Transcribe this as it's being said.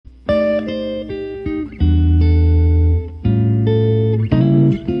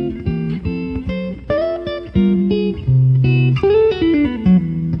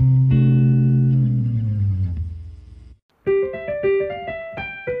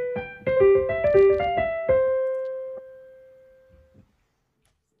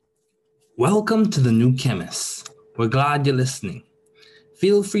Welcome to the new Chemist. We're glad you're listening.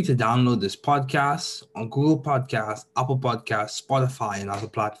 Feel free to download this podcast on Google Podcasts, Apple Podcasts, Spotify, and other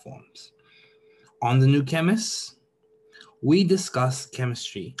platforms. On the new Chemist, we discuss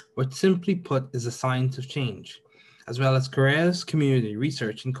chemistry, which simply put is the science of change, as well as careers, community,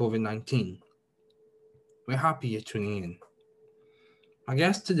 research, and COVID-19. We're happy you're tuning in. My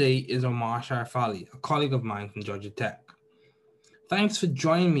guest today is Omar Sharifali, a colleague of mine from Georgia Tech. Thanks for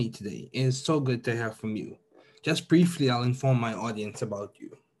joining me today. It is so good to hear from you. Just briefly, I'll inform my audience about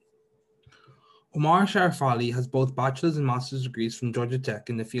you. Omar Sharifali has both bachelor's and master's degrees from Georgia Tech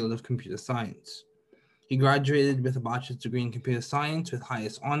in the field of computer science. He graduated with a bachelor's degree in computer science with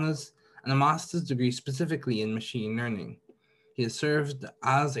highest honors and a master's degree specifically in machine learning. He has served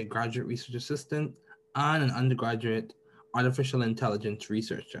as a graduate research assistant and an undergraduate artificial intelligence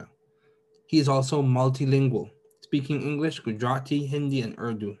researcher. He is also multilingual, speaking English, Gujarati, Hindi, and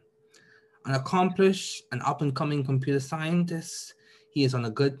Urdu. An accomplished and up-and-coming computer scientist, he is on a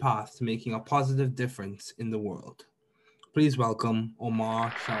good path to making a positive difference in the world. Please welcome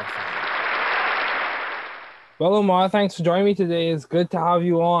Omar Sharifali. Well, Omar, thanks for joining me today. It's good to have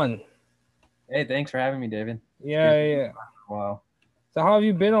you on. Hey, thanks for having me, David. Yeah. Wow. So how have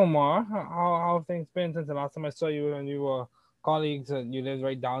you been, Omar? How have things been since the last time I saw you when you were colleagues and you lived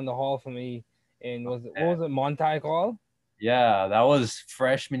right down the hall from me in, what was it, Montague Hall? Yeah, that was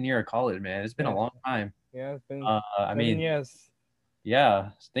freshman year of college, man. It's been a long time. Yeah, it's been 7 years. Yeah,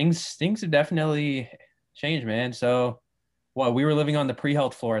 things have definitely changed, man. So, we were living on the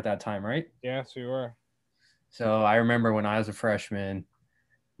pre-health floor at that time, right? Yes, we were. So I remember when I was a freshman,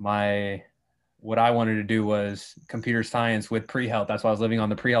 what I wanted to do was computer science with pre-health. That's why I was living on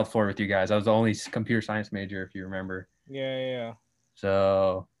the pre-health floor with you guys. I was the only computer science major, if you remember. Yeah.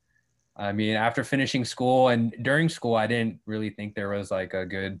 So, I mean, after finishing school and during school, I didn't really think there was like a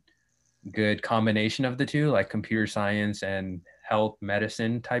good combination of the two, like computer science and health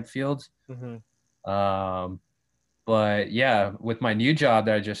medicine type fields. Mm-hmm. But yeah, with my new job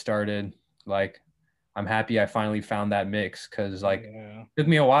that I just started, like, I'm happy I finally found that mix because it took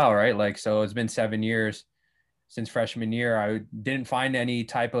me a while, right? Like, so it's been 7 years since freshman year. I didn't find any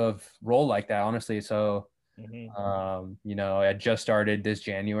type of role like that, honestly. So, I just started this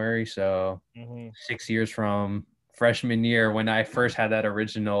January. So 6 years from freshman year, when I first had that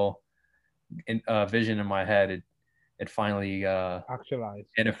original vision in my head, it finally actualized,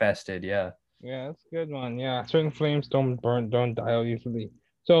 manifested. Yeah. Yeah, that's good, man. Yeah, certain flames don't die out usually.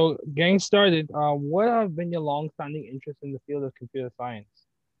 So, getting started, what have been your long-standing interest in the field of computer science?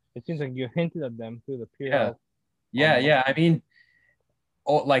 It seems like you hinted at them through the Yeah. pre-health. Yeah. I mean,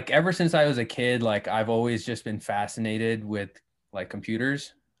 like ever since I was a kid, like I've always just been fascinated with like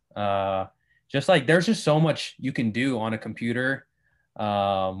computers. Just like there's just so much you can do on a computer,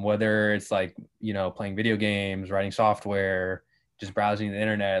 whether it's like, playing video games, writing software, just browsing the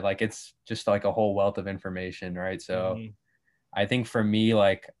internet. Like it's just like a whole wealth of information, right? So I think for me,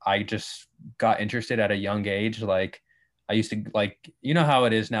 like I just got interested at a young age. Like I used to like, how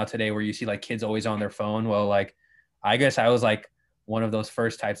it is now today where you see like kids always on their phone. Well, like I guess I was like one of those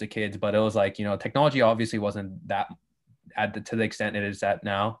first types of kids, but it was like, technology obviously wasn't that to the extent it is at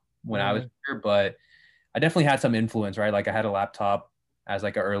now when I was here, but I definitely had some influence, right? Like I had a laptop as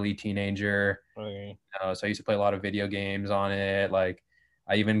like an early teenager. Okay. So I used to play a lot of video games on it. Like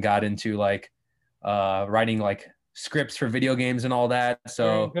I even got into like writing like scripts for video games and all that.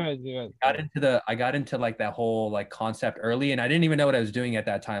 So good. I got into like that whole like concept early, and I didn't even know what I was doing at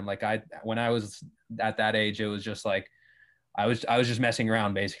that time. Like when I was at that age, it was just like I was just messing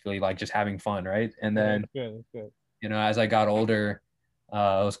around basically, like just having fun, right? And then Good. as I got older,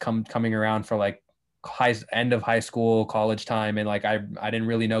 I was coming around for like end of high school, college time, and like I didn't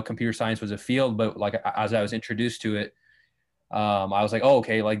really know computer science was a field, but like as I was introduced to it, I was like, oh,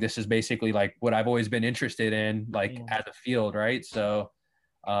 okay, like this is basically like what I've always been interested in, like as a field, right? So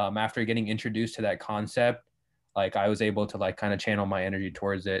after getting introduced to that concept, like I was able to like kind of channel my energy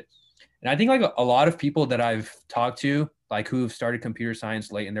towards it. And I think like a lot of people that I've talked to, like who've started computer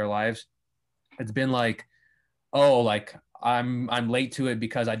science late in their lives, it's been like, oh, like I'm late to it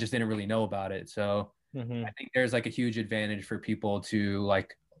because I just didn't really know about it. So I think there's like a huge advantage for people to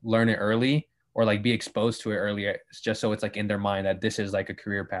like learn it early or like be exposed to it earlier, just so it's like in their mind that this is like a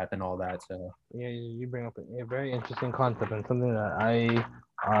career path and all that. So Yeah, you bring up a very interesting concept and something that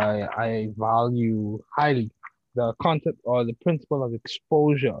I value highly. The concept or the principle of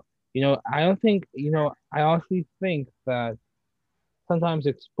exposure. I don't think, I honestly think that sometimes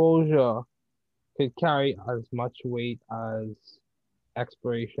exposure could carry as much weight as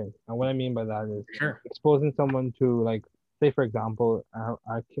exploration. And what I mean by that is sure. exposing someone to like say for example,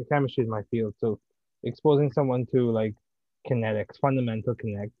 chemistry is my field, so exposing someone to like kinetics, fundamental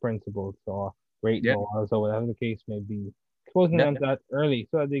kinetic principles, or rate Yeah. laws, or whatever the case may be, exposing Yeah. them to that early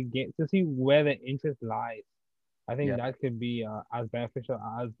so that they get to see where their interest lies. I think Yeah. that could be as beneficial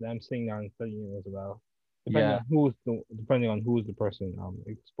as them sitting down and studying as well, Yeah. depending on who's the person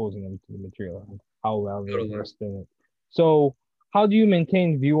exposing them to the material and how well they're Totally. versed in it. So, how do you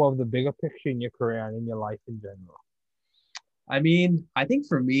maintain view of the bigger picture in your career and in your life in general? I mean, I think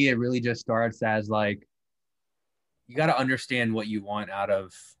for me, it really just starts as like, you got to understand what you want out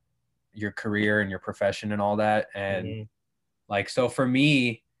of your career and your profession and all that. And Mm-hmm. like, so for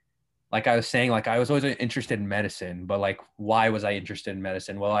me, like I was saying, like I was always interested in medicine, but like, why was I interested in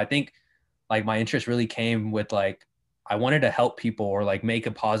medicine? Well, I think like my interest really came with like, I wanted to help people or like make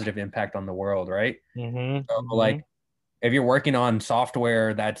a positive impact on the world, right? Mm-hmm. So Mm-hmm. like, if you're working on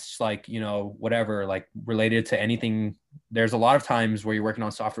software that's like, you know, whatever, like related to anything, there's a lot of times where you're working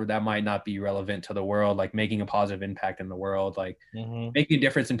on software that might not be relevant to the world, like making a positive impact in the world, like Mm-hmm. making a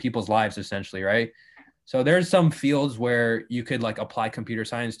difference in people's lives, essentially, right? So there's some fields where you could like apply computer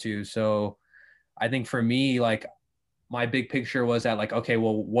science to. So I think for me, like my big picture was that like, okay,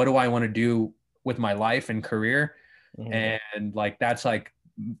 well, what do I want to do with my life and career? Mm-hmm. And like that's like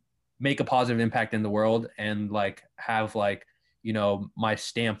make a positive impact in the world and like have like, you know, my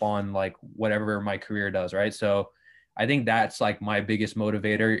stamp on like whatever my career does, right? So I think that's like my biggest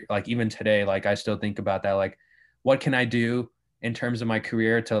motivator. Like even today, like I still think about that, like what can I do in terms of my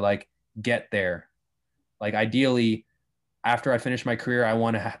career to like get there? Like ideally after I finish my career, I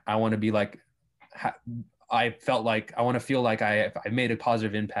want to be like I felt like I want to feel like I made a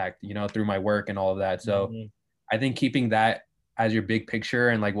positive impact, you know, through my work and all of that. So Mm-hmm. I think keeping that as your big picture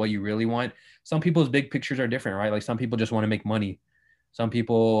and like what you really want. Some people's big pictures are different, right? Like some people just want to make money. Some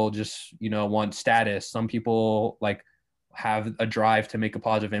people just, you know, want status. Some people like have a drive to make a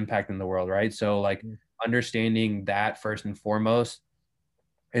positive impact in the world, right? So like understanding that first and foremost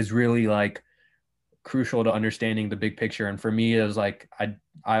is really like crucial to understanding the big picture. And for me, it was like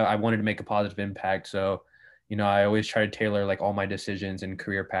I wanted to make a positive impact. So, you know, I always try to tailor like all my decisions and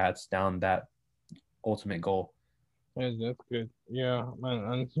career paths down that ultimate goal. Yeah, that's good. Yeah, man,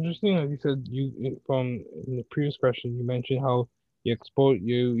 and it's interesting that you said from in the previous question you mentioned how you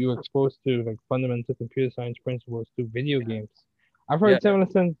were exposed to like fundamental computer science principles through video games. I've Yeah. heard similar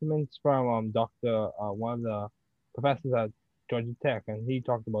sentiments from Doctor one of the professors at Georgia Tech, and he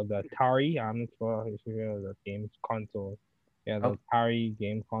talked about the Atari. I'm not sure if you hear the games console. Yeah, the Okay. Atari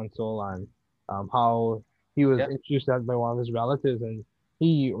game console, and how he was Yeah. introduced that by one of his relatives, and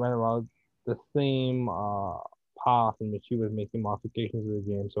he went about the same path in which he was making modifications to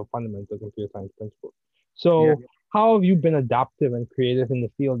the game, so fundamental computer science principles. Yeah. So, how have you been adaptive and creative in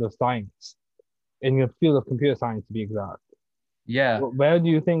the field of science, in the field of computer science to be exact? Yeah. Where do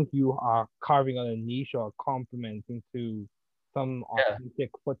you think you are carving out a niche or complementing to some Yeah.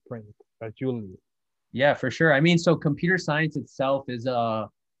 authentic footprint that you leave? Yeah, for sure. I mean, so computer science itself is a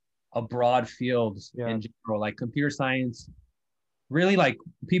broad field Yeah. in general. Like computer science, really like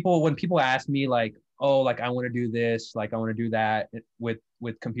people when people ask me like, oh, like I want to do this, like I want to do that with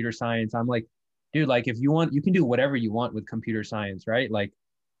computer science, I'm like, dude, like if you want, you can do whatever you want with computer science, right? Like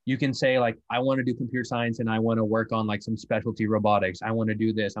you can say like I want to do computer science and I want to work on like some specialty robotics. I want to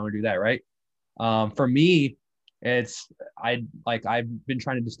do this, I want to do that, right? For me, it's I've been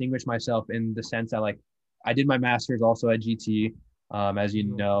trying to distinguish myself in the sense that like I did my master's also at GT, as you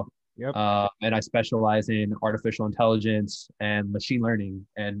Mhm. know, Yep. and I specialize in artificial intelligence and machine learning.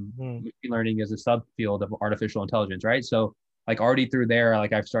 And Mhm. machine learning is a subfield of artificial intelligence, right? So like already through there,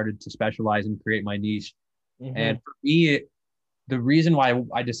 like I've started to specialize and create my niche. And Mhm. for me, the reason why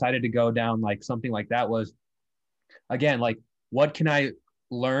I decided to go down like something like that was again like what can I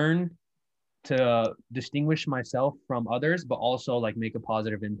learn to distinguish myself from others, but also like make a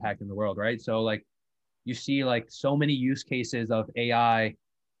positive impact in the world, right? So like you see like so many use cases of AI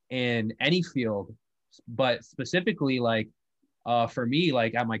in any field, but specifically like for me,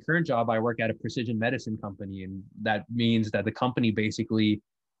 like at my current job, I work at a precision medicine company, and that means that the company basically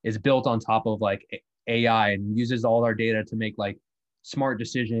is built on top of like AI and uses all our data to make like smart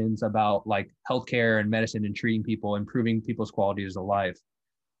decisions about like healthcare and medicine and treating people, improving people's qualities of life.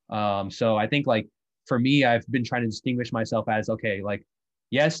 So I think like for me, I've been trying to distinguish myself as okay, like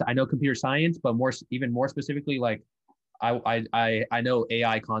yes, I know computer science, but even more specifically, like I know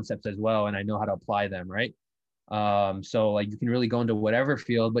AI concepts as well, and I know how to apply them, right? So like you can really go into whatever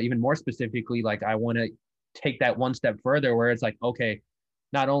field, but even more specifically, like I want to take that one step further, where it's like okay,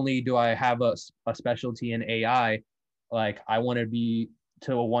 not only do I have a specialty in AI, like I want to be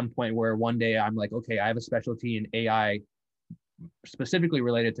to a one point where one day I'm like okay, I have a specialty in AI specifically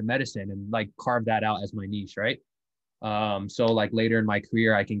related to medicine and like carve that out as my niche, right? So like later in my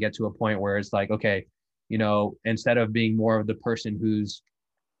career, I can get to a point where it's like, okay, instead of being more of the person who's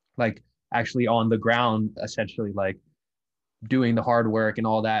like actually on the ground, essentially like doing the hard work and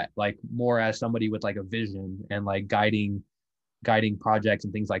all that, like more as somebody with like a vision and like guiding projects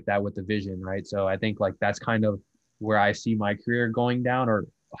and things like that with the vision, right? So I think like that's kind of where I see my career going down, or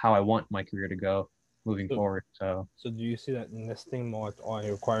how I want my career to go moving forward. So do you see that investing more or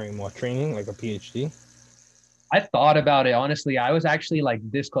requiring more training, like a PhD? I thought about it. Honestly, I was actually like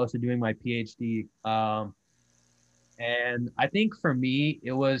this close to doing my PhD. And I think for me,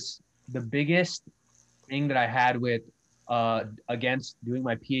 it was the biggest thing that I had with against doing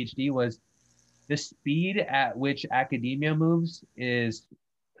my PhD was the speed at which academia moves is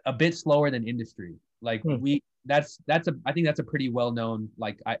a bit slower than industry. Like I think that's a pretty well known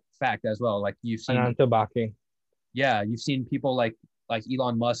fact as well. Like you've seen financial backing. Yeah, you've seen people like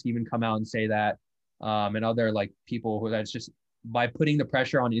Elon Musk even come out and say that, and other like people who that's just by putting the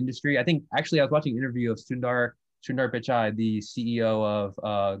pressure on industry. I think actually I was watching an interview of Sundar Pichai, the CEO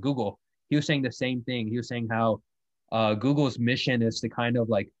of Google. He was saying the same thing. He was saying how Google's mission is to kind of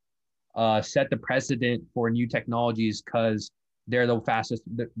like set the precedent for new technologies because they're the fastest.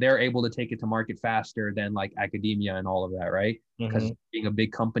 They're able to take it to market faster than like academia and all of that, right? Because being a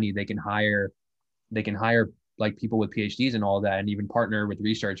big company, they can hire like people with PhDs and all that, and even partner with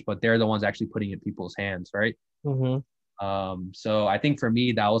research, but they're the ones actually putting it in people's hands, right? So I think for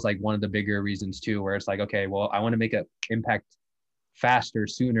me, that was like one of the bigger reasons too, where it's like, okay, well, I want to make an impact faster,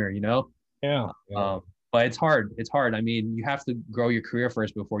 sooner, Yeah. But it's hard. It's hard. I mean, you have to grow your career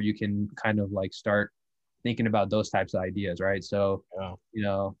first before you can kind of like start thinking about those types of ideas, right? So,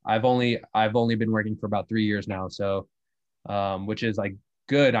 I've only been working for about 3 years now, so which is like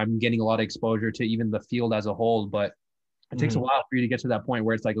good. I'm getting a lot of exposure to even the field as a whole, but it takes a while for you to get to that point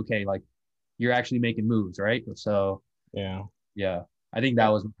where it's like, okay, like you're actually making moves, right? So yeah, I think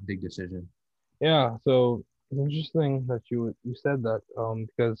that was a big decision. Yeah, so it's interesting that you said that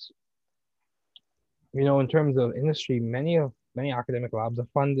because in terms of industry, many academic labs are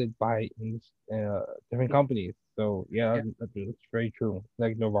funded by different companies. So that's very true.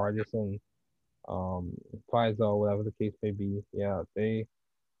 Like Novartis and Pfizer, whatever the case may be. Yeah, they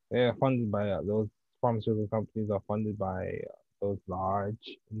are funded by those pharmaceutical companies are funded by those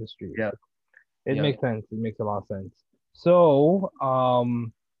large industries. Yeah, it makes sense. It makes a lot of sense. So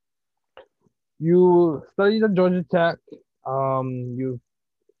you studied at Georgia Tech. You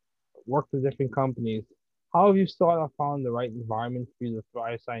worked with different companies. How have you sort of found the right environment for you to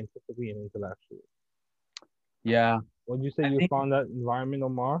thrive scientifically and intellectually? Yeah. Would you say you found that environment,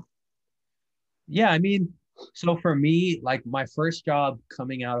 Omar? Yeah, I mean, so for me, like my first job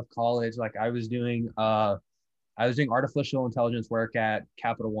coming out of college, like I was doing artificial intelligence work at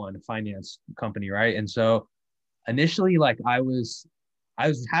Capital One, a finance company, right? And so initially, like I was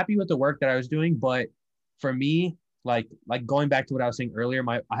happy with the work that I was doing, but for me, like going back to what I was saying earlier,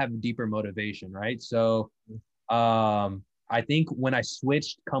 I have a deeper motivation, right? So I think when I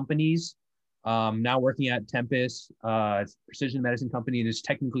switched companies, now working at Tempest, it's a precision medicine company, and it's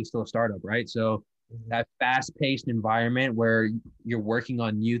technically still a startup, right? So that fast-paced environment where you're working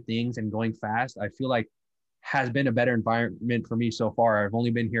on new things and going fast, I feel like has been a better environment for me so far. I've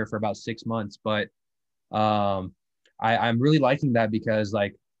only been here for about 6 months, but I'm really liking that because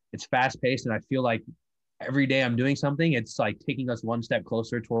like it's fast-paced, and I feel like every day I'm doing something, it's like taking us one step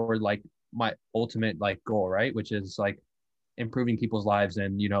closer toward like my ultimate like goal, right? Which is like improving people's lives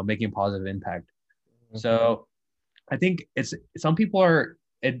and making a positive impact. So I think it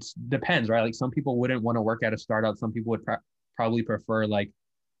depends, right? Like some people wouldn't want to work at a startup. Some people would probably prefer like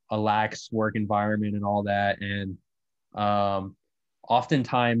a lax work environment and all that. And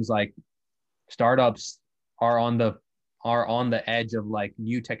oftentimes like startups are on the edge of like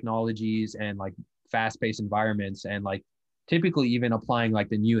new technologies and like fast-paced environments, and like typically even applying like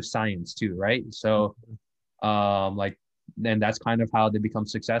the newest science too, right? So like then that's kind of how they become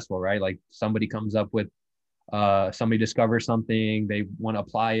successful, right? Like somebody comes up with somebody discovers something, they want to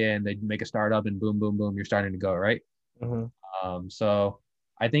apply it, and they make a startup, and boom, boom, boom, you're starting to go, right? So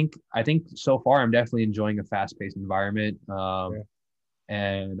I think so far I'm definitely enjoying a fast-paced environment.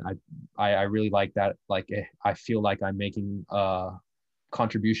 And I really like that. Like I feel like I'm making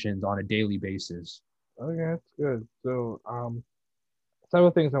contributions on a daily basis. Okay, that's good. So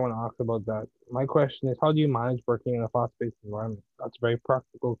several things I want to ask about that. My question is, how do you manage working in a fast-paced environment? That's a very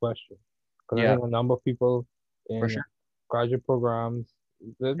practical question. Because I think a number of people in graduate programs,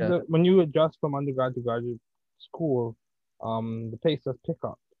 when you adjust from undergrad to graduate school, the pace does pick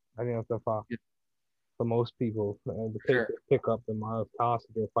up. I think that's a fact. for most people. The pace Sure. of pickup, the amount of tasks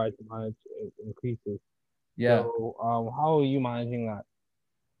that you're required to manage increases. Yeah. So, how are you managing that,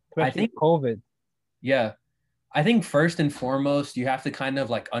 I especially think, with COVID? yeah. I think first and foremost, you have to kind of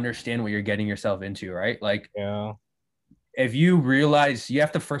like understand what you're getting yourself into, right? Like Yeah. if you realize you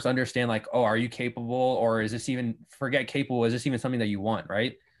have to first understand like, oh, are you capable or is this even forget capable? Is this even something that you want,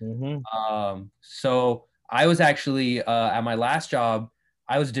 right? Mm-hmm. So I was actually at my last job,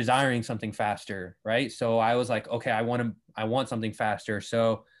 I was desiring something faster, right? So I was like, okay, I want something faster.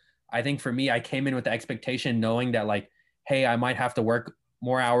 So I think for me, I came in with the expectation knowing that like, hey, I might have to work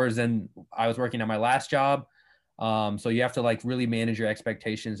more hours than I was working at my last job. So you have to like really manage your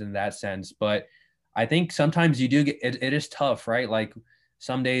expectations in that sense. But I think sometimes you do get it is tough, right? Like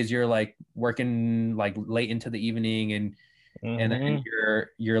some days you're like working like late into the evening and then Mm-hmm.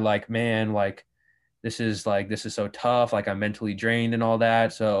 you're like, man, like this is so tough, like I'm mentally drained and all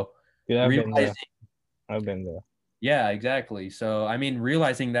that. So Yeah, I've been there. realizing, I've been there. yeah, exactly. So I mean,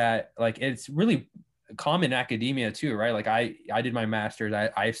 realizing that like it's really common in academia too, right? Like I did my master's,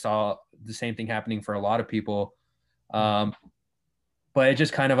 I saw the same thing happening for a lot of people. um but it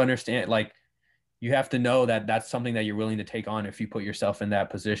just kind of understand like you have to know that that's something that you're willing to take on if you put yourself in that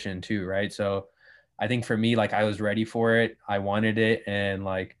position too, right? So I think for me, like I was ready for it, I wanted it, and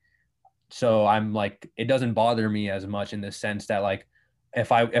like so I'm like it doesn't bother me as much in the sense that like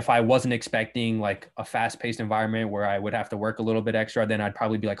if I wasn't expecting like a fast-paced environment where I would have to work a little bit extra, then I'd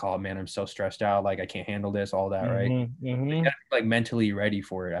probably be like, oh man, I'm so stressed out, like I can't handle this, all that, right? Mm-hmm. So you Mm-hmm. gotta be like mentally ready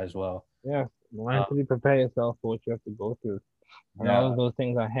for it as well. Yeah. uh, Mentally prepare yourself for what you have to go through. And all yeah, of those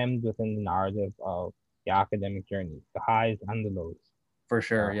things are hemmed within the narrative of the academic journey, the highs and the lows. for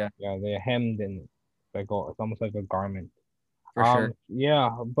sure, yeah, Yeah, they're hemmed in like it's almost like a garment. for sure. Yeah,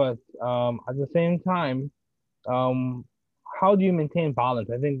 but at the same time, um, how do you maintain balance?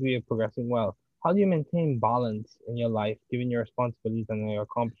 I think we are progressing well. How do you maintain balance in your life, given your responsibilities and your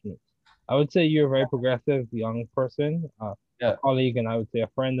accomplishments? I would say you're a very progressive young person, a Yeah, colleague, and I would say a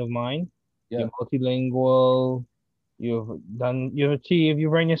friend of mine. yeah. You're multilingual. You've achieved.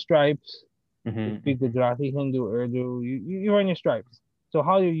 You've earned your stripes. You Hmm. speak Gujarati, Hindu, Urdu. You earn your stripes. So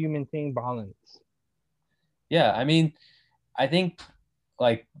how do you maintain balance? Yeah, I mean, I think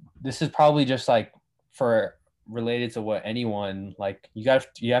like this is probably just like for related to what anyone like you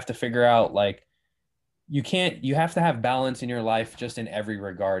have to figure out like you have to have balance in your life just in every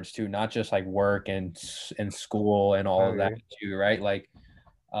regards too, not just like work and school and all of that Okay. too, right? Like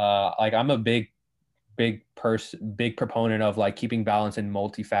I'm a big proponent of like keeping balance in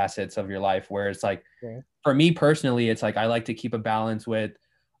multifacets of your life, where it's like Okay. for me personally, it's like I like to keep a balance with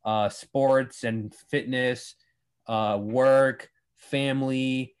sports and fitness, work,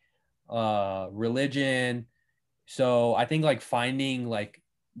 family, religion. So I think like finding like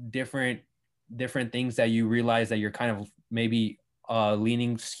different different things that you realize that you're kind of maybe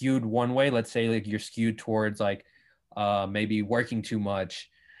leaning skewed one way. Let's say like you're skewed towards like maybe working too much.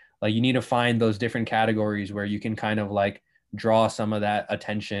 Like you need to find those different categories where you can kind of like draw some of that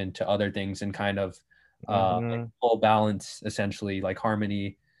attention to other things and kind of like Mm-hmm. full balance, essentially like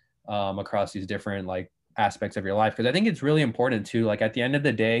harmony across these different like aspects of your life. Because I think it's really important too. Like at the end of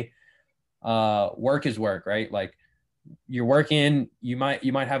the day, work is work, right? Like you're working, you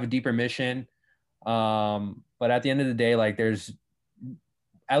might have a deeper mission, but at the end of the day, like there's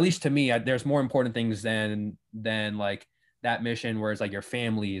at least to me, there's more important things than like that mission. Whereas like your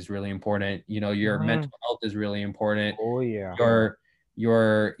family is really important. You know, your Mm-hmm. mental health is really important. Oh yeah.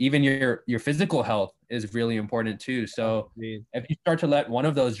 Your even your physical health is really important too. Yes, So indeed. if you start to let one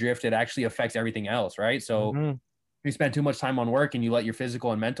of those drift, it actually affects everything else, right? So Mm-hmm. if you spend too much time on work and you let your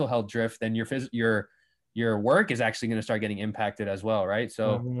physical and mental health drift, then your work is actually going to start getting impacted as well, right?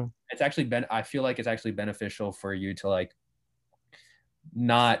 So Mm-hmm. it's actually been I feel like it's actually beneficial for you to like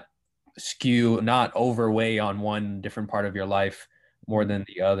not not overweigh on one different part of your life more than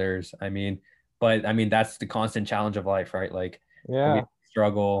the others. I mean, but I mean that's the constant challenge of life, right? Like Yeah.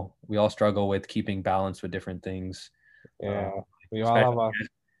 we all struggle with keeping balance with different things. Uh, Yeah. We all especially have a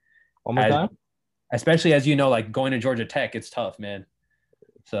one more as time. especially as you know, like going to Georgia Tech, it's tough, man.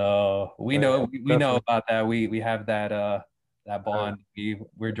 So Yeah, we know definitely. about that. We have that that Uh, bond.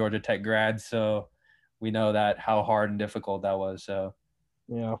 We're Georgia Tech grads, so we know that how hard and difficult that was. So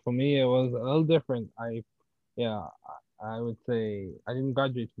yeah, for me it was a little different. Yeah, I would say I didn't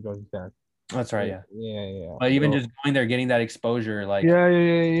graduate from Georgia Tech. that's right, yeah. Yeah. But even So just going there, getting that exposure, like tough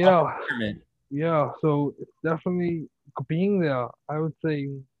yeah. environment. Yeah, so it's definitely being there. I would say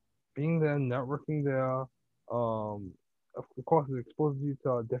being there, networking there, of course, it exposes you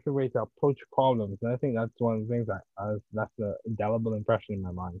to a different way to approach problems, and I think that's one of the things that's an indelible impression in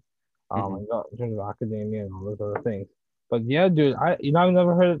my mind. Mhm. in terms of academia and all those other things. But yeah, dude, I've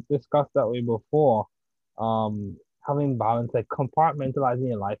never heard it discussed that way before. Having balance, like compartmentalizing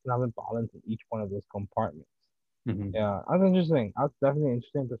your life and having balance in each one of those compartments. Mhm. Yeah, that's interesting. That's definitely an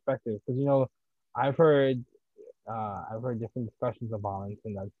interesting perspective because I've heard I've heard different discussions of balance,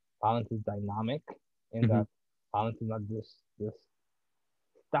 and that balance is dynamic, and Mhm. that balance is not just this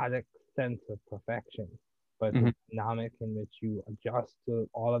static sense of perfection, but it's a Mhm. dynamic in which you adjust to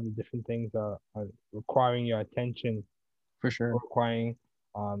all of the different things that are requiring your attention, For sure. requiring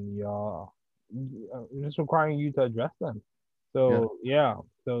your just requiring you to address them. Yeah. So yeah,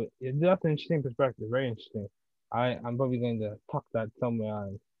 that's an interesting perspective, very interesting. I'm probably going to tuck that somewhere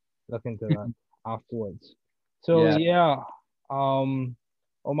and look into that afterwards. So Yeah. yeah, um,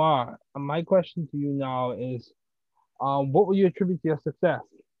 Omar, my question to you now is, what would you attribute to your success?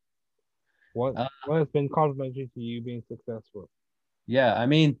 What Uh, what has been complementary to you being successful? yeah. I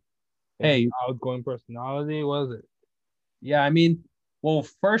mean, Is it hey, outgoing personality? What is it? yeah. I mean, well,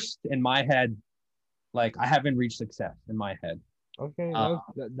 first in my head, like I haven't reached success in my head. Okay, Uh,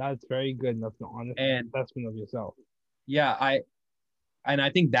 that's very good. That's an honest and assessment of yourself. yeah, I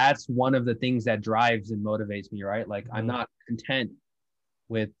think that's one of the things that drives and motivates me, right? Like I'm Hmm. not content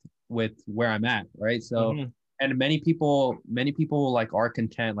with where I'm at, right? So, Hmm. and many people like are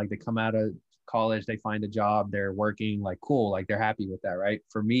content, like they come out of college, they find a job, they're working, like cool, like they're happy with that, right?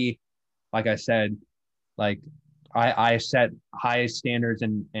 For me, like I said, like I set high standards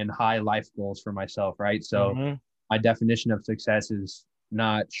and high life goals for myself, right? So Hmm. my definition of success is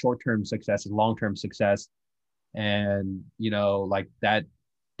not short-term success, is long-term success. And like that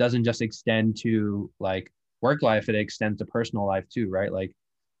doesn't just extend to like work life, it extends to personal life too, right? Like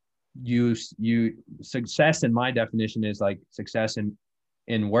you success in my definition is like success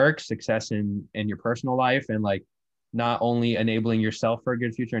in work, success in your personal life, and like not only enabling yourself for a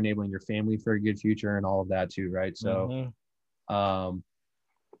good future, enabling your family for a good future and all of that too, right? So Hmm. um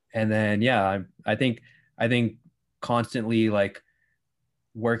and then yeah, I think constantly like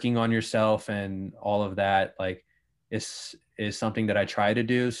working on yourself and all of that like is something that I try to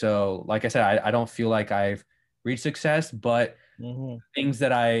do. So like I said, I don't feel like I've reached success, but Hmm. things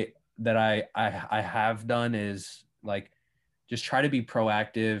that I have done is like just try to be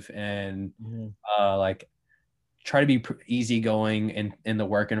proactive and Hmm. like try to be easygoing in the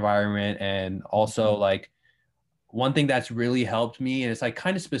work environment. And also like one thing that's really helped me, and it's like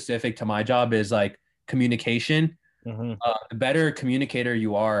kind of specific to my job, is like communication. Hmm. The better communicator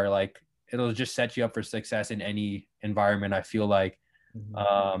you are, like it'll just set you up for success in any environment, I feel like.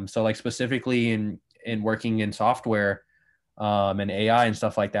 Hmm. So like specifically in working in software and AI and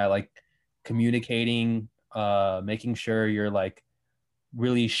stuff like that, like communicating, making sure you're like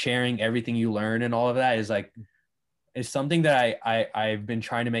really sharing everything you learn and all of that is something that I've been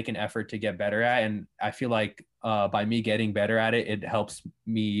trying to make an effort to get better at. And I feel like by me getting better at it, it helps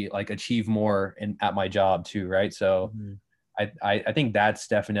me like achieve more in at my job too, right? So Hmm. I think that's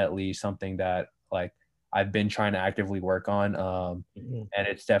definitely something that like I've been trying to actively work on. Hmm. And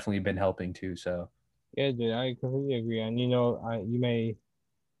it's definitely been helping too. So Yeah, dude, I completely agree. And you may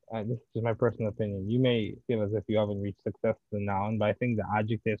this is just my personal opinion. You may feel as if you haven't reached success as a noun, but I think the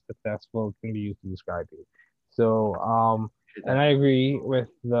adjective successful can be used to describe you. So, and I agree with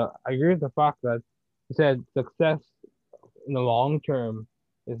the fact that you said success in the long term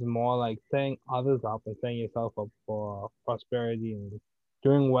is more like setting others up and setting yourself up for prosperity and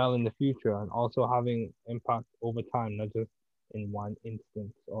doing well in the future, and also having impact over time, not just in one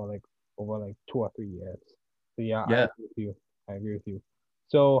instance or like over like 2 or 3 years. So yeah, I yeah, agree with you. I agree with you.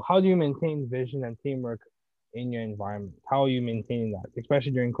 So how do you maintain vision and teamwork in your environment? How are you maintaining that,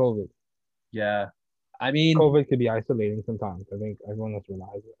 especially during COVID? yeah. I mean, COVID could be isolating sometimes. I think everyone has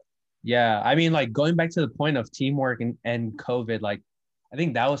realized it. yeah. I mean, like going back to the point of teamwork and COVID, like I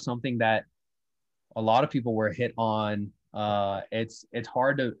think that was something that a lot of people were hit on. It's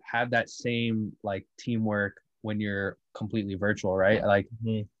hard to have that same like teamwork when you're completely virtual, right? Like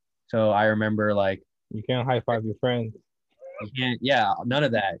Mhm. so I remember like You can't high five your friends. you can't, yeah, none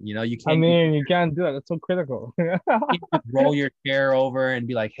of that. You I can't mean, you can't do that. That's so critical. just roll your chair over and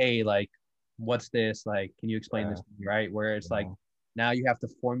be like, hey, like, what's this? Like, can you explain this Yeah, to me? Right? Where it's like yeah. now you have to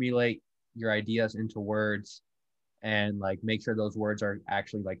formulate your ideas into words and like make sure those words are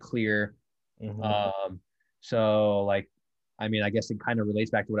actually like clear. Hmm. Um, so like, I mean, I guess it kind of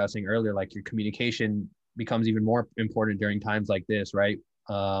relates back to what I was saying earlier. Like your communication becomes even more important during times like this, right?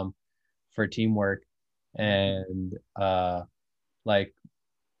 For teamwork and like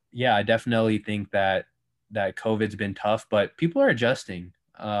yeah, I definitely think that COVID's been tough, but people are adjusting.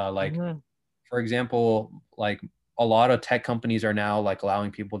 Like Hmm. for example, like a lot of tech companies are now like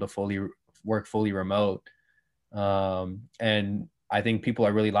allowing people to work fully remote. And I think people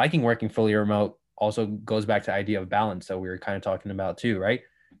are really liking working fully remote. Also goes back to the idea of balance that we were kind of talking about too, right?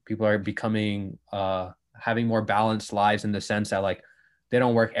 People are becoming having more balanced lives in the sense that like they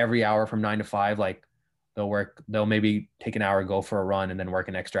don't work every hour from 9 to 5. Like they'll maybe take an hour, go for a run, and then work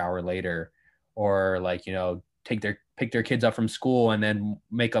an extra hour later, or like, you know, pick their kids up from school and then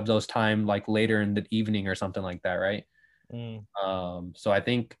make up those time like later in the evening or something like that, right? So I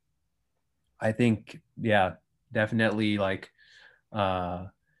think yeah, definitely like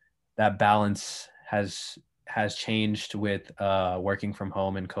that balance has changed with working from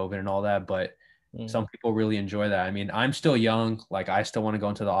home and COVID and all that, but some people really enjoy that. I mean, I'm still young, like I still want to go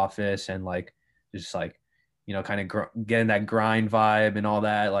into the office and like just like, you know, kind of getting that grind vibe and all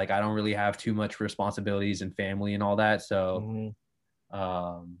that. Like I don't really have too much responsibilities and family and all that. So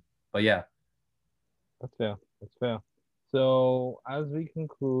but yeah. That's fair. That's fair. So as we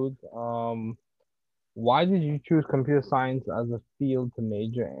conclude, why did you choose computer science as a field to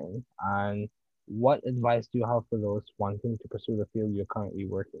major in? And what advice do you have for those wanting to pursue the field you're currently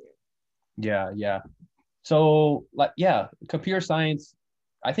working in? Yeah. So like, yeah, computer science,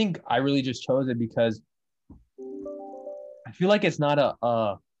 I think I really just chose it because I feel like it's not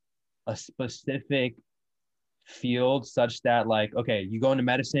a specific field such that like, okay, you go into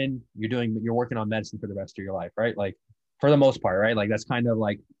medicine, you're working on medicine for the rest of your life, right? Like for the most part, right? Like that's kind of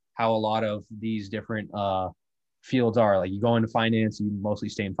like how a lot of these different fields are. Like you go into finance, you mostly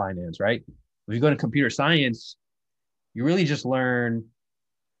stay in finance, right? If you go into computer science, you really just learn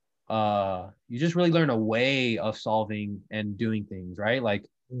really learn a way of solving and doing things, right? Like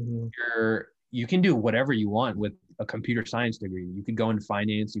you can do whatever you want with a computer science degree. You could go into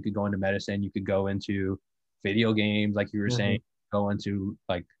finance, you could go into medicine, you could go into video games, like you were saying, go into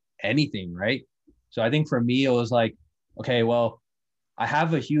like anything, right? So I think for me, it was like, okay, well, I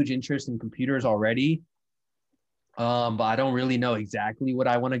have a huge interest in computers already, but I don't really know exactly what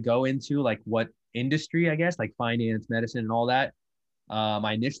I want to go into, like what industry, I guess, like finance, medicine, and all that.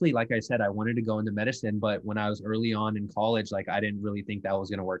 I initially, like I said, I wanted to go into medicine, but when I was early on in college, like I didn't really think that was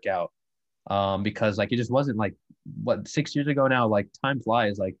going to work out, because like it just wasn't like 6 years ago now. Like time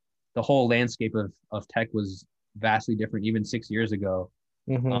flies. Like the whole landscape of tech was vastly different even 6 years ago.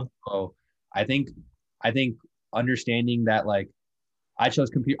 So I think understanding that like I chose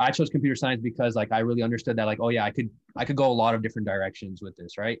computer science because like I really understood that like, oh yeah, I could go a lot of different directions with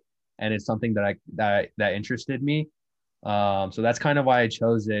this, right? And it's something that interested me. So that's kind of why I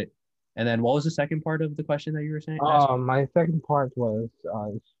chose it. And then what was the second part of the question that you were saying? My second part was,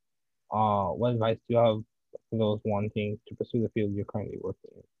 what advice do you have for those wanting to pursue the field you're currently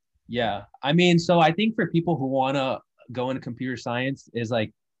working in? Yeah, I mean, so I think for people who want to go into computer science is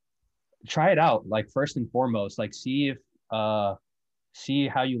like, try it out. Like first and foremost, like see how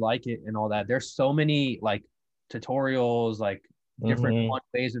you like it and all that. There's so many like tutorials, like different fun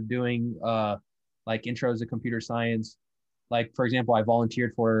ways of doing like intros to computer science. Like for example, I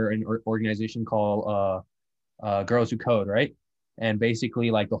volunteered for an organization called Girls Who Code, right? And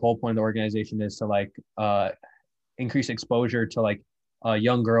basically like the whole point of the organization is to like increase exposure to like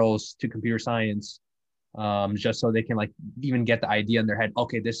young girls to computer science, just so they can like even get the idea in their head,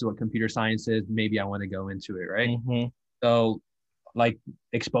 okay, this is what computer science is, maybe I want to go into it, right? So like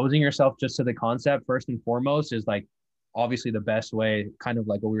exposing yourself just to the concept first and foremost is like obviously the best way, kind of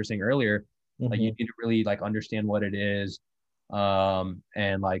like what we were saying earlier. Like you need to really like understand what it is.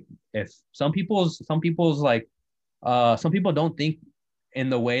 And like if some people's like some people don't think in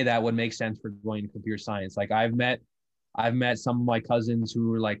the way that would make sense for going to computer science. Like I've met some of my cousins who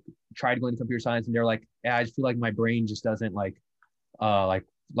were like tried going to computer science and they're like, yeah, I just feel like my brain just doesn't like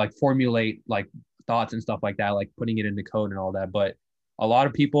formulate like thoughts and stuff like that, like putting it into code and all that. But a lot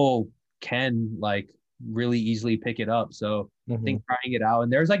of people can like really easily pick it up. So I think trying it out,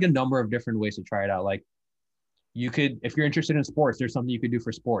 and there's like a number of different ways to try it out. Like you could, if you're interested in sports, there's something you could do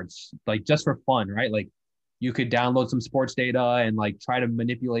for sports, like just for fun, right? Like you could download some sports data and like try to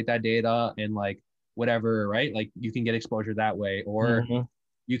manipulate that data and like whatever, right? Like you can get exposure that way, or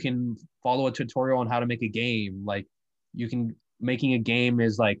you can follow a tutorial on how to make a game. Like making a game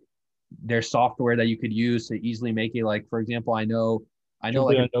is like there's software that you could use to easily make it. Like for example, I know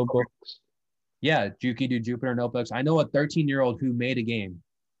Jupyter like notebooks. Yeah, Jupyter notebooks. I know a 13-year-old who made a game.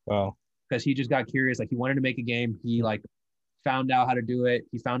 Wow. Because he just got curious, like he wanted to make a game. He like found out how to do it.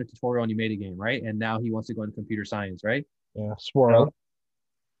 He found a tutorial and he made a game, right? And now he wants to go into computer science, right? Yeah, Swirl.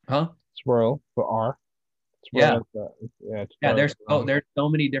 Huh? Swirl for R. Swirl, yeah. Yeah. There's so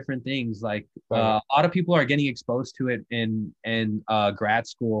many different things. Like a lot of people are getting exposed to it in grad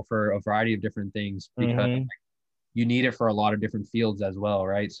school for a variety of different things because you need it for a lot of different fields as well,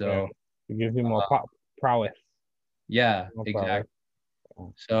 right? Yeah. So It gives you more uh, prowess. yeah, More prowess. exactly.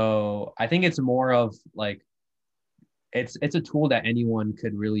 So I think it's more of like it's a tool that anyone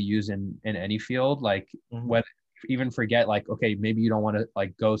could really use in any field. Like Mhm. whether even forget like okay, maybe you don't want to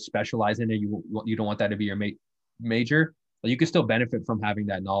like go specialize in it. You don't want that to be your major, but you could still benefit from having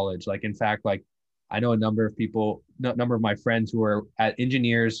that knowledge. Like in fact, like I know a number of people, number of my friends who are at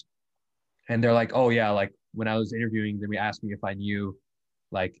engineers, and they're like, oh yeah, like when I was interviewing, then we asked me if I knew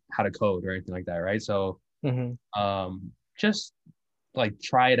like how to code or anything like that, right? So Mhm. just like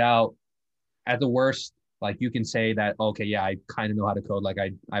try it out. At the worst, like you can say that okay, yeah, I kind of know how to code. Like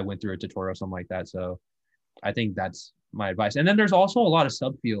I went through a tutorial, something like that. So I think that's my advice. And then there's also a lot of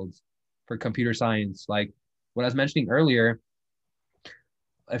subfields for computer science. Like what I was mentioning earlier,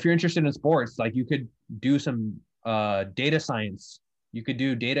 if you're interested in sports, like you could do some data science. You could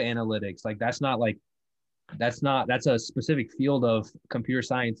do data analytics. Like that's a specific field of computer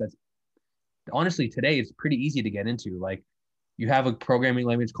science that's honestly today it's pretty easy to get into. Like you have a programming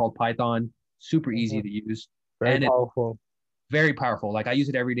language called Python, super easy Mhm. to use, Very and it's powerful. very powerful. Like I use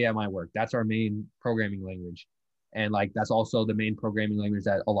it every day at my work. That's our main programming language. And like that's also the main programming language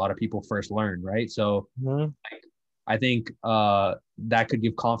that a lot of people first learn, right? So Mhm. like, I think that could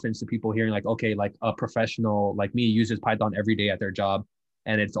give confidence to people hearing like, okay, like a professional like me uses Python every day at their job,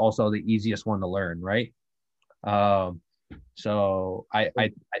 and it's also the easiest one to learn, right? Um, so I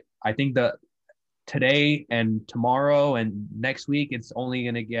think that today and tomorrow and next week, it's only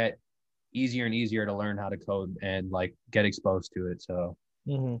going to get easier and easier to learn how to code and like get exposed to it. So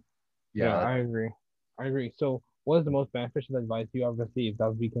Mhm. Yeah, yeah, I agree. I agree. So, what is the most beneficial advice you have received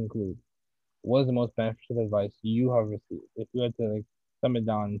as we conclude? What is the most beneficial advice you have received? If you had to like sum it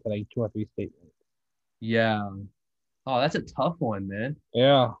down to like two or three statements. yeah. Oh, that's a tough one, man.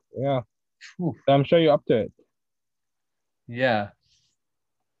 Yeah, yeah. Whew. I'm sure you're up to it. Yeah.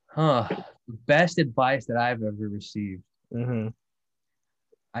 Huh. Best advice that I've ever received. Mm-hmm.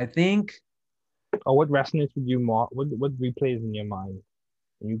 I think, Or what resonates with you more? What replays in your mind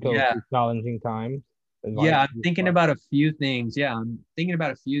when you go yeah, through challenging times? Advice. yeah, I'm thinking about a few things. Yeah, I'm thinking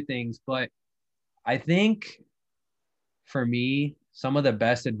about a few things, but I think for me, some of the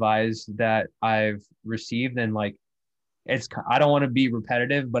best advice that I've received, and like, I don't want to be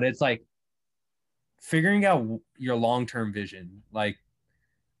repetitive, but it's like figuring out your long-term vision. Like,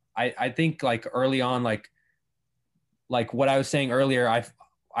 I think like early on, like what I was saying earlier,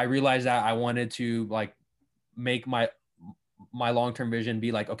 I realized that I wanted to like make my long-term vision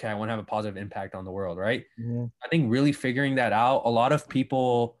be like, okay, I want to have a positive impact on the world, right? Mm-hmm. I think really figuring that out, a lot of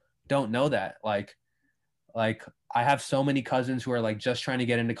people don't know that. Like I have so many cousins who are like just trying to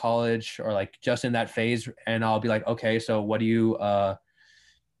get into college or like just in that phase, and I'll be like, okay, so what do you want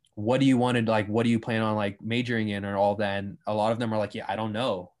to like what do you plan on like majoring in or all that? And a lot of them are like, yeah, I don't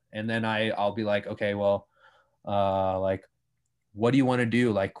know. And then I'll be like, okay, well, like what do you want to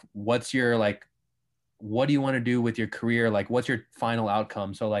do? Like what's your like what do you want to do with your career? Like what's your final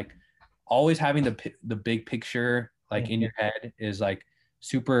outcome? So like always having the big picture like in Mm-hmm. your head is like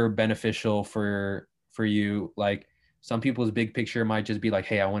super beneficial for you. Like some people's big picture might just be like,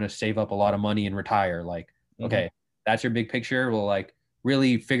 hey, I want to save up a lot of money and retire. Like, Mm-hmm. okay, that's your big picture. Well, like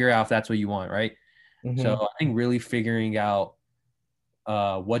really figure out if that's what you want, right? So Mm-hmm. I think really figuring out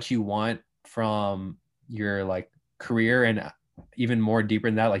what you want from your like career and even more deeper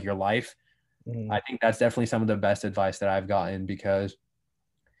than that, like your life. Mm-hmm. I think that's definitely some of the best advice that I've gotten because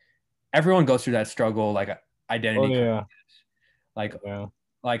everyone goes through that struggle, like Oh identity crisis. yeah, Like, yeah.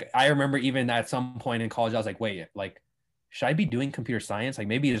 like I remember even at some point in college, I was like, wait, like, should I be doing computer science? Like,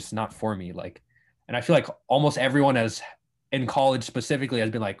 maybe it's not for me. Like, and I feel like almost everyone has in college specifically has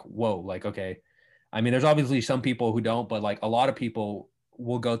been like, whoa, like, okay. I mean, there's obviously some people who don't, but like a lot of people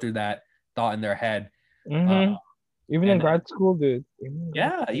will go through that thought in their head. Uh, Mm-hmm. Even in and grad school, dude. Even in grad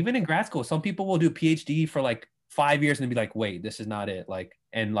yeah, school. even in grad school, some people will do PhD for like 5 years and be like, wait, this is not it. Like,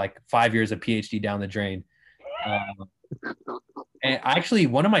 and like 5 years of PhD down the drain. Um, and actually,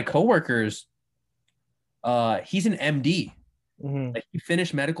 one of my coworkers, he's an MD. Mm-hmm. Like he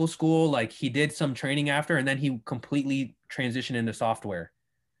finished medical school, like he did some training after, and then he completely transitioned into software.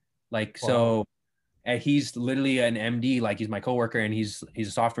 Like Wow. so, and he's literally an MD. Like he's my coworker, and he's a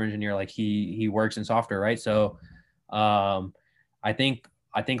software engineer. Like he works in software, right? So, um, I think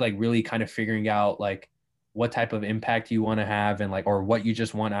like really kind of figuring out like what type of impact you want to have and like or what you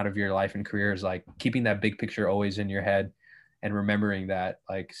just want out of your life and career is like keeping that big picture always in your head and remembering that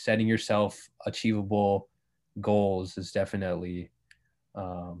like setting yourself achievable goals is definitely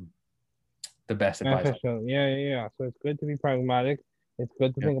um, the best advice. Beneficial. Yeah, yeah, yeah. So it's good to be pragmatic. It's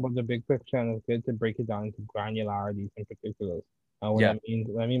good to Yeah. think about the big picture, and it's good to break it down into granularities and particulars. And Yeah.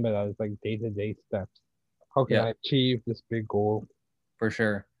 what I mean by that is like day-to-day steps. How can Yeah. I achieve this big goal? For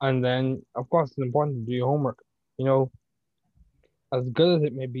sure. And then, of course, it's important to do your homework. You know, as good as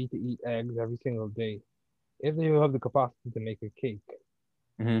it may be to eat eggs every single day, if you have the capacity to make a cake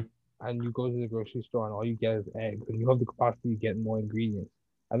Hmm. and you go to the grocery store and all you get is eggs and you have the capacity to get more ingredients,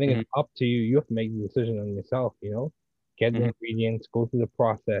 I think Hmm. it's up to you. You have to make the decision on yourself, you know, get the Hmm. ingredients, go through the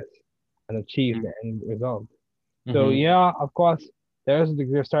process, and achieve the end result. So, Hmm. yeah, of course, there's a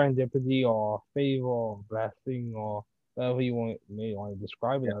degree of serendipity or favor or blessing or whatever may want to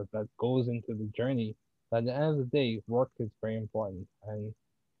describe it Yeah. as that goes into the journey. But at the end of the day, work is very important. And,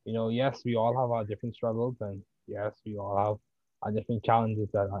 you know, yes, we all have our different struggles, and yes, we all have our different challenges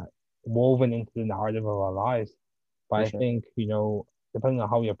that are woven into the narrative of our lives. But For I sure. think, you know, depending on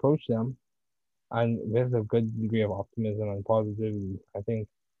how we approach them, and with a good degree of optimism and positivity, I think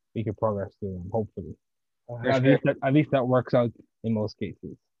we could progress through them, hopefully. For sure. At least that works out in most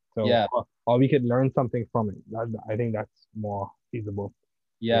cases. So, Yeah. or we could learn something from it. I think that's more feasible.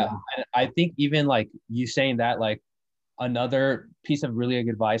 Yeah. Yeah. And I think even like you saying that, like another piece of really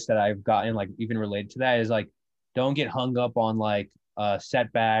good advice that I've gotten, like even related to that, is like don't get hung up on like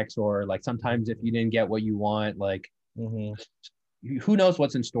setbacks, or like sometimes if you didn't get what you want, like Mm-hmm. who knows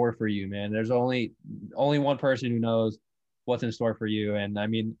what's in store for you, man. There's only one person who knows what's in store for you. And I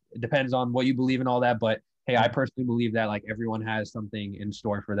mean, it depends on what you believe and all that, but hey, I personally believe that like everyone has something in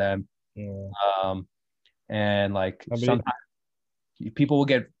store for them. Yeah. um and like I believe. sometimes people will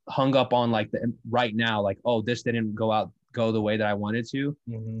get hung up on like the right now, like, oh, this didn't go the way that I wanted to.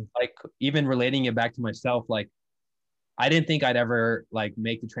 Mm-hmm. Like even relating it back to myself, like I didn't think I'd ever like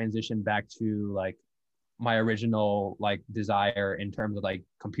make the transition back to like my original like desire in terms of like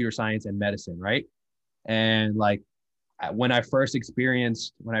computer science and medicine, right? And like when I first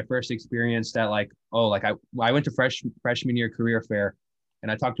experienced that, like, oh, like I went to freshman year career fair,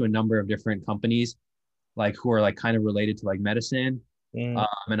 and I talked to a number of different companies like who are like kind of related to like medicine. Mm.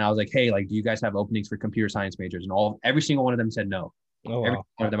 And I was like, hey, like, do you guys have openings for computer science majors? And every single one of them said no. Oh Every wow.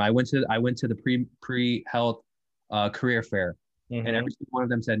 one of them. I went to the pre health career fair, and Mm-hmm. every single one of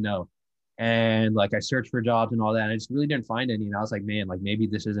them said no. And like I searched for jobs and all that, and I just really didn't find any. And I was like, man, like maybe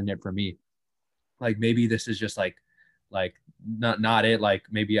this isn't it for me. Like maybe this is just like not it. Like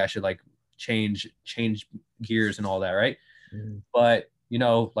maybe I should like change gears and all that, right? Mm-hmm. But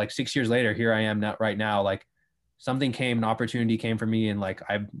like 6 years later, here I am not right now. Like an opportunity came for me, and like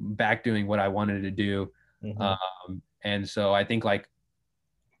I'm back doing what I wanted to do. Mm-hmm. And so I think like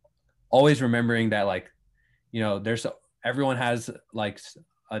always remembering that like there's everyone has like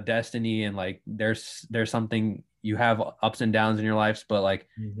a destiny, and like there's something, you have ups and downs in your lives, but like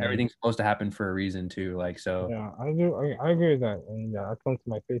Mm-hmm. everything's supposed to happen for a reason too. Like so, Yeah, I do. I agree with that, and that comes to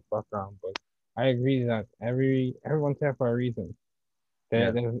my faith background. But I agree that everyone's here for a reason.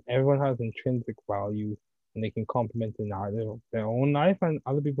 yeah. Everyone has intrinsic value, and they can complement the narrative of their own life and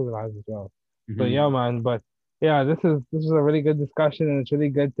other people's lives as well. So Hmm. yeah, man. But yeah, this is a really good discussion, and it's really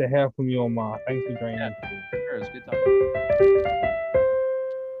good to hear from you, Omar. Thanks for joining Yeah, me today. for sure. It's good talking.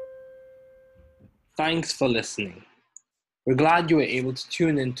 Thanks for listening. We're glad you were able to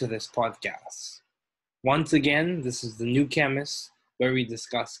tune into this podcast. Once again, this is The New Chemist, where we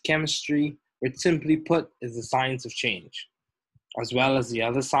discuss chemistry, which simply put is the science of change, as well as the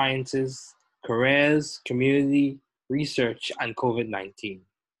other sciences, careers, community, research, and COVID-19.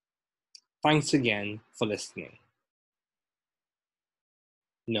 Thanks again for listening.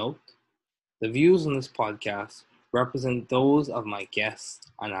 Note, the views on this podcast represent those of my guests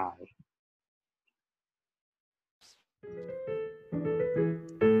and I.